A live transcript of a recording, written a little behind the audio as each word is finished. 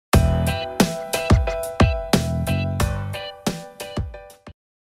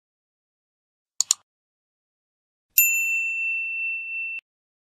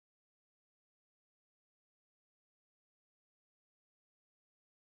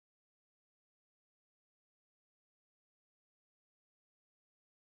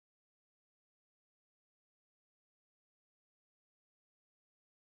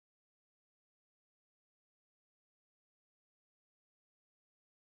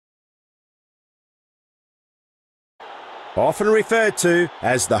Often referred to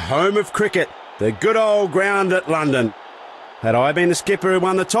as the home of cricket, the good old ground at London. Had I been the skipper who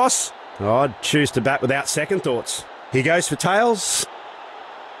won the toss, I'd choose to bat without second thoughts. He goes for tails.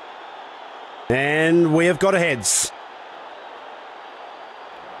 And we have got a heads.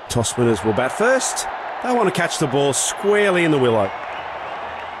 Toss winners will bat first. They want to catch the ball squarely in the willow.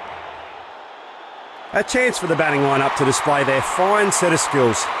 A chance for the batting lineup to display their fine set of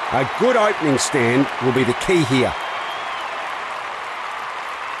skills. A good opening stand will be the key here.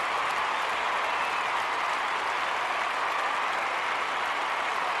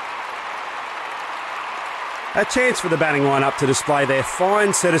 A chance for the batting lineup to display their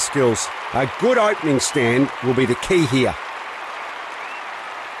fine set of skills. A good opening stand will be the key here.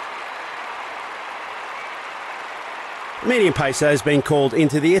 Medium pacer has been called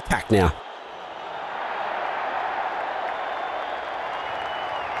into the attack now.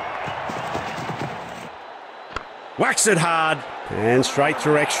 Whacks it hard and straight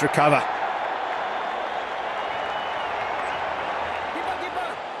through extra cover.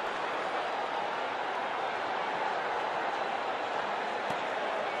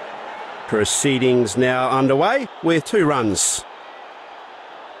 Proceedings now underway with 2 runs.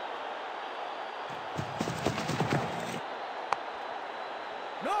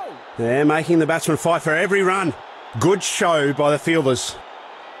 No. They're making the batsman fight for every run. Good show by the fielders.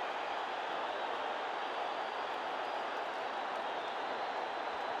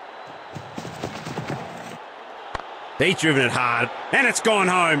 He's driven it hard and it's gone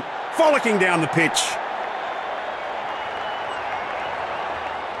home, frolicking down the pitch.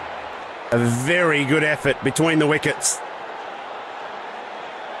 A very good effort between the wickets.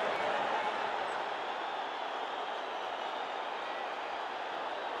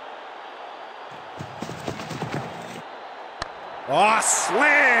 Oh,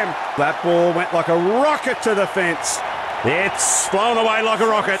 slam! That ball went like a rocket to the fence. It's blown away like a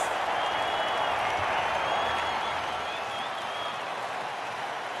rocket.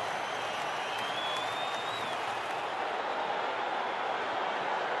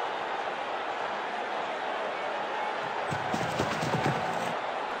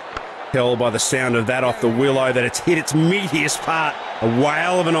 Tell by the sound of that off the willow that it's hit its meatiest part. A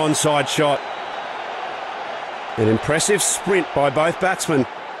whale of an onside shot. An impressive sprint by both batsmen.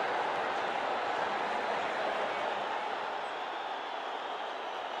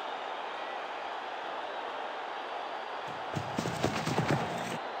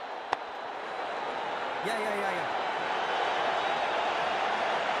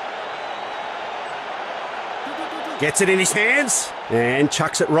 Gets it in his hands and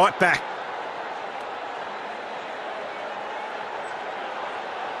chucks it right back.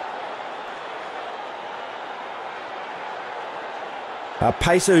 A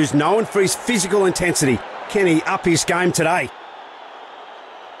pacer who's known for his physical intensity. Can he up his game today?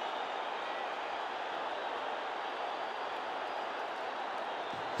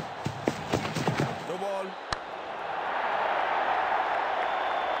 No ball.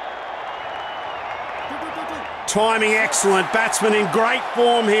 Timing excellent. Batsman in great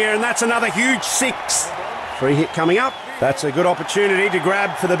form here, and that's another huge 6. Free hit coming up. That's a good opportunity to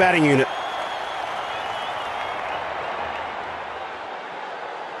grab for the batting unit.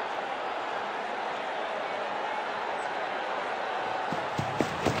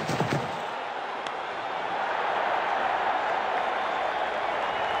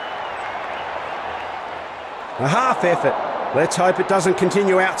 A half effort. Let's hope it doesn't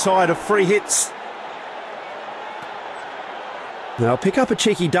continue outside of free hits. They'll pick up a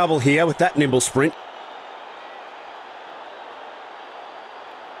cheeky double here with that nimble sprint.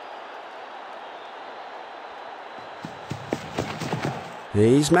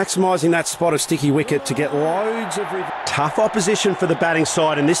 He's maximising that spot of sticky wicket to get loads of... Tough opposition for the batting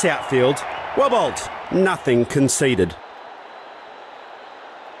side in this outfield. Well bowled. Nothing conceded.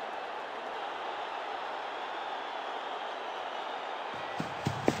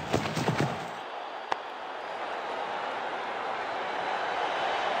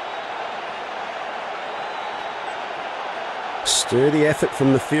 Sturdy effort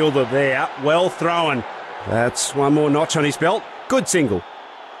from the fielder there. Well thrown. That's one more notch on his belt. Good single.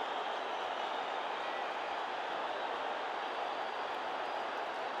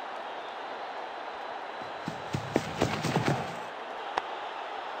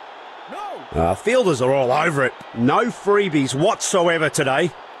 No. Fielders are all over it. No freebies whatsoever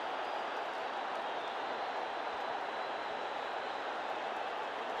today.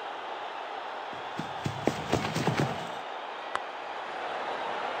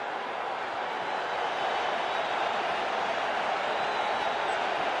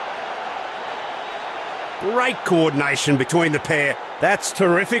 Great coordination between the pair. That's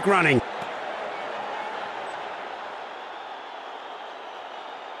terrific running.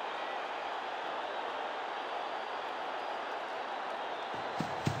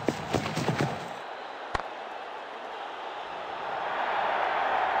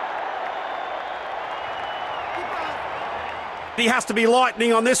 He has to be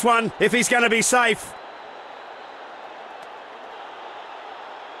lightning on this one if he's going to be safe.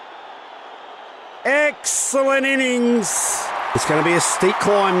 Excellent innings. It's going to be a steep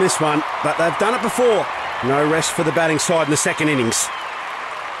climb, this one, but they've done it before. No rest for the batting side in the second innings.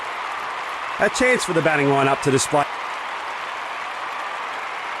 A chance for the batting line-up to display.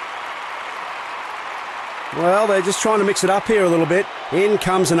 Well, they're just trying to mix it up here a little bit. In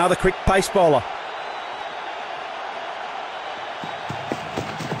comes another quick pace bowler.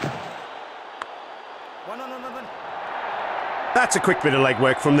 That's a quick bit of leg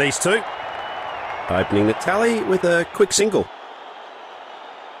work from these two. Opening the tally with a quick single.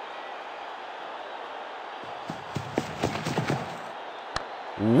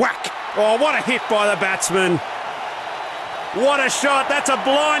 Whack! Oh, what a hit by the batsman. What a shot. That's a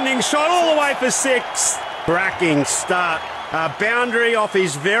blinding shot all the way for six. Cracking start. A boundary off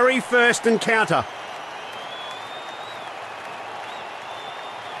his very first encounter.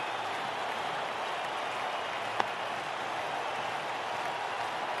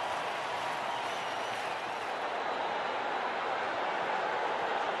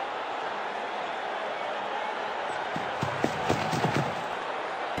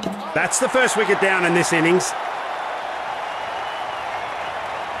 That's the first wicket down in this innings.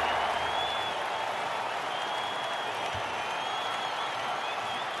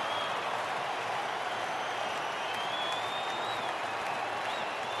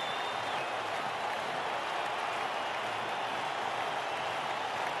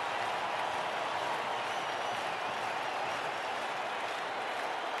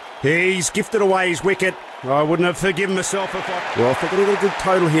 He's gifted away his wicket. I wouldn't have forgiven myself if I... Well, if they're going to get a good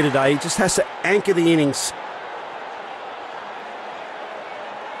total here today, he just has to anchor the innings.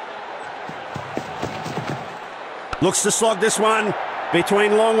 Looks to slog this one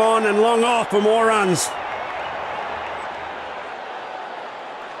between long on and long off for more runs.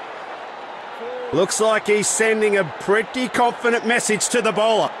 Looks like he's sending a pretty confident message to the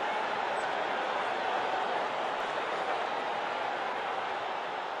bowler.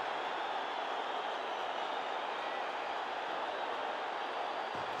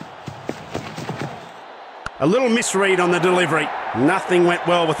 A little misread on the delivery. Nothing went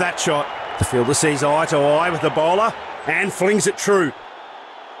well with that shot. The fielder sees eye to eye with the bowler and flings it true.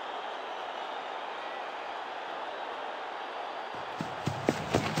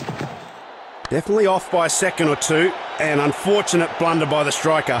 Definitely off by a second or two. An unfortunate blunder by the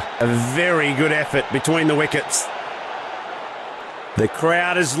striker. A very good effort between the wickets. The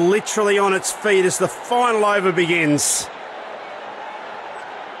crowd is literally on its feet as the final over begins.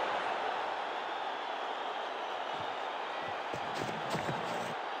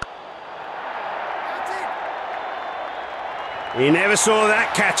 He never saw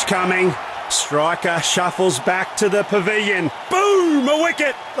that catch coming. Striker shuffles back to the pavilion. Boom! A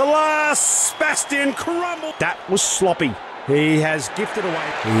wicket! The last Sebastian crumbled. That was sloppy. He has gifted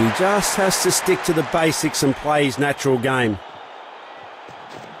away. He just has to stick to the basics and play his natural game.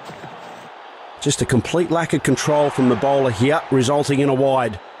 Just a complete lack of control from the bowler here, resulting in a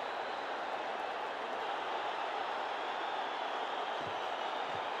wide.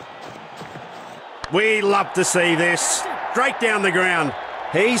 We love to see this. Straight down the ground.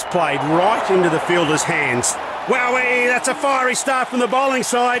 He's played right into the fielder's hands. Wowee, that's a fiery start from the bowling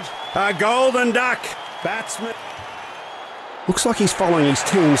side. A golden duck. Batsman. Looks like he's following his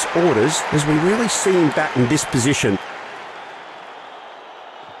team's orders as we really see him bat in this position.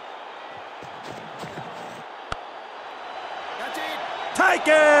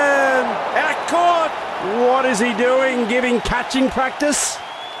 Taken! Out caught! What is he doing? Giving catching practice?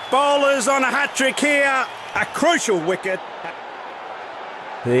 Bowlers on a hat-trick here. A crucial wicket.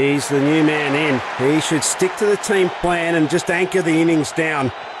 He's the new man in. He should stick to the team plan and just anchor the innings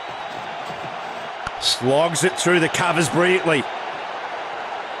down. Slogs it through the covers brilliantly.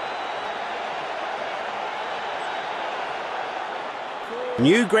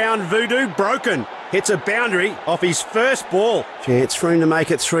 New ground voodoo broken. Hits a boundary off his first ball. Chance for him to make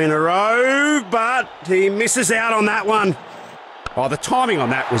it three in a row, but he misses out on that one. Oh, the timing on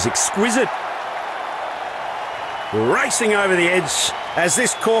that was exquisite. Racing over the edge as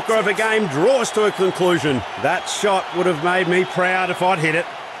this corker of a game draws to a conclusion. That shot would have made me proud if I'd hit it.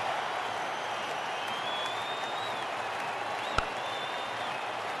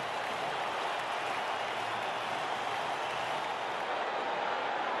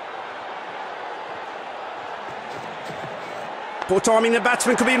 Poor timing, the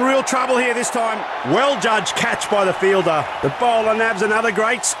batsman could be in real trouble here this time. Well judged catch by the fielder. The bowler nabs another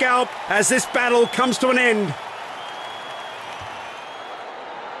great scalp as this battle comes to an end.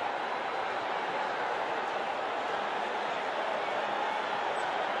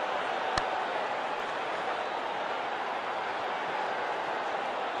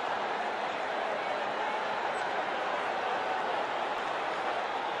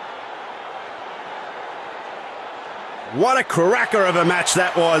 What a cracker of a match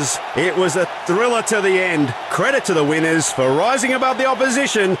that was. It was a thriller to the end. Credit to the winners for rising above the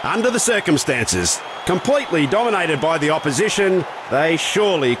opposition under the circumstances. Completely dominated by the opposition, they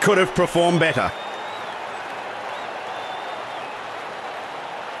surely could have performed better.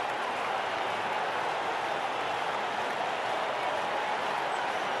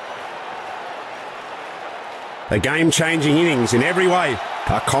 A game-changing innings in every way.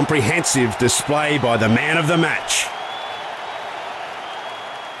 A comprehensive display by the man of the match.